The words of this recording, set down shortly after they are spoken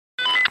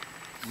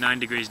9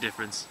 degrees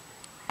difference.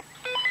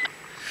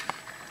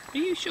 Are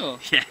you sure?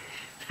 Yeah,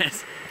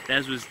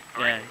 theirs was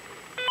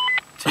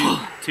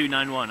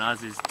 291,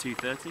 ours is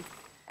 230.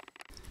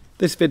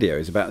 This video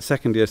is about a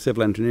second year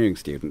civil engineering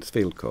student's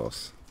field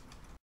course.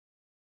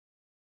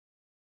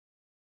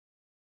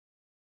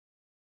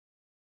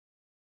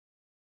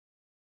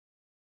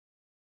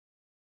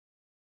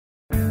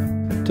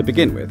 To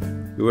begin with,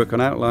 we work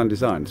on outline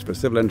designs for a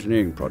civil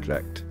engineering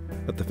project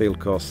at the field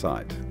course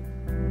site.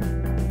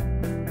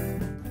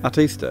 At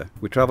Easter,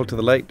 we travel to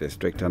the Lake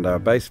District and our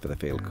base for the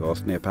field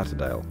course near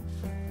Patterdale.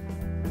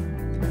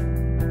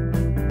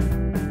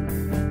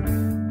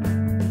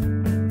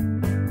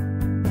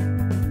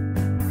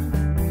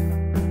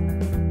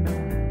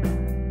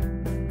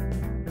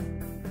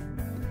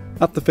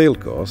 At the field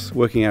course,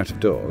 working out of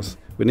doors,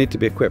 we need to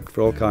be equipped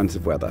for all kinds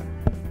of weather.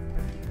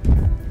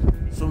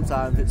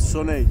 Sometimes it's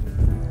sunny.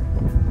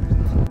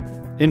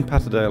 In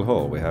Patterdale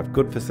Hall we have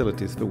good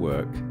facilities for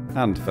work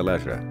and for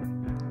leisure,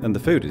 and the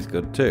food is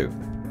good too.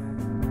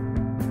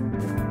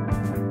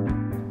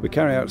 We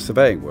carry out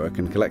surveying work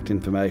and collect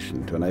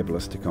information to enable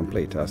us to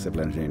complete our civil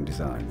engineering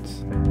designs.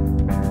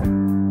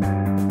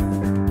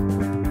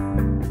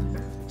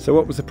 So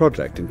what was the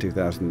project in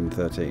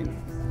 2013?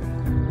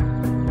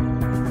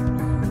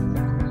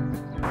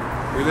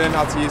 We learned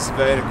how to use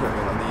surveying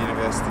equipment on the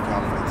university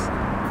campus.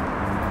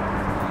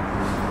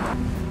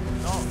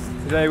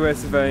 Today we're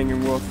surveying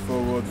in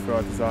waterfall wood for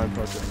our design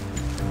project.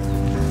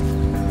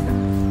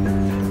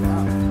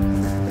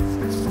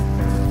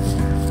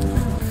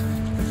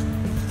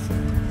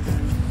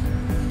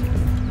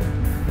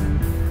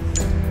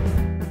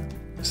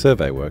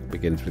 Survey work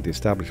begins with the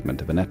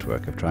establishment of a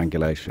network of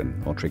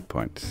triangulation or trig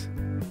points.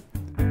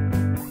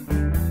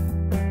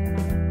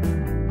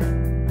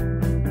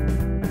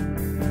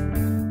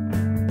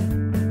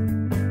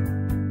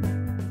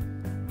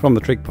 From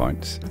the trig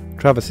points,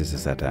 traverses are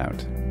set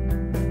out.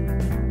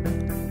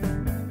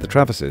 The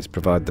traverses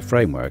provide the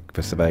framework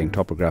for surveying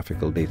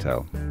topographical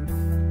detail.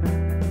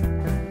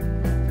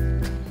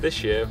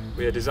 This year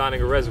we are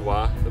designing a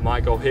reservoir that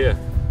might go here.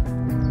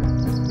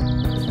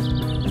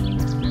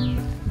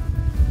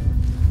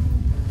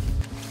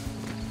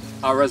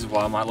 Our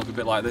reservoir might look a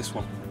bit like this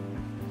one.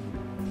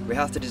 We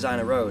have to design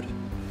a road.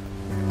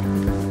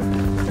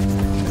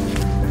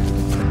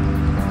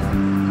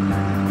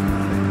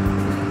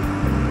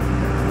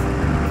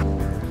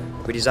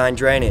 We design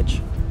drainage,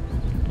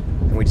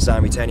 and we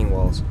design retaining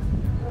walls.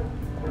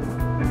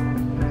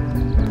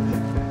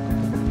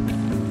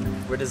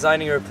 We're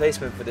designing a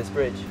replacement for this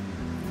bridge.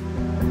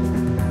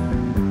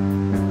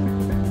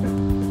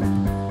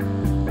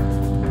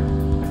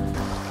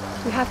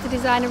 We have to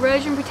design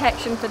erosion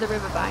protection for the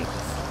riverbanks.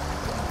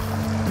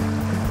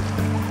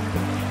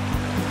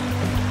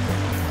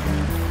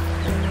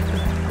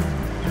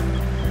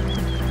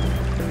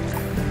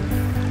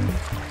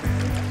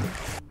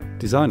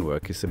 Design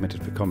work is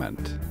submitted for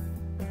comment,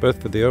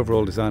 both for the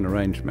overall design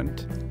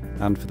arrangement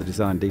and for the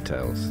design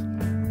details.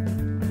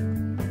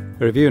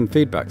 A review and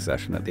feedback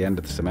session at the end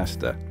of the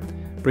semester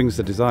brings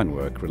the design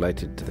work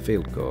related to the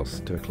field course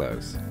to a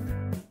close.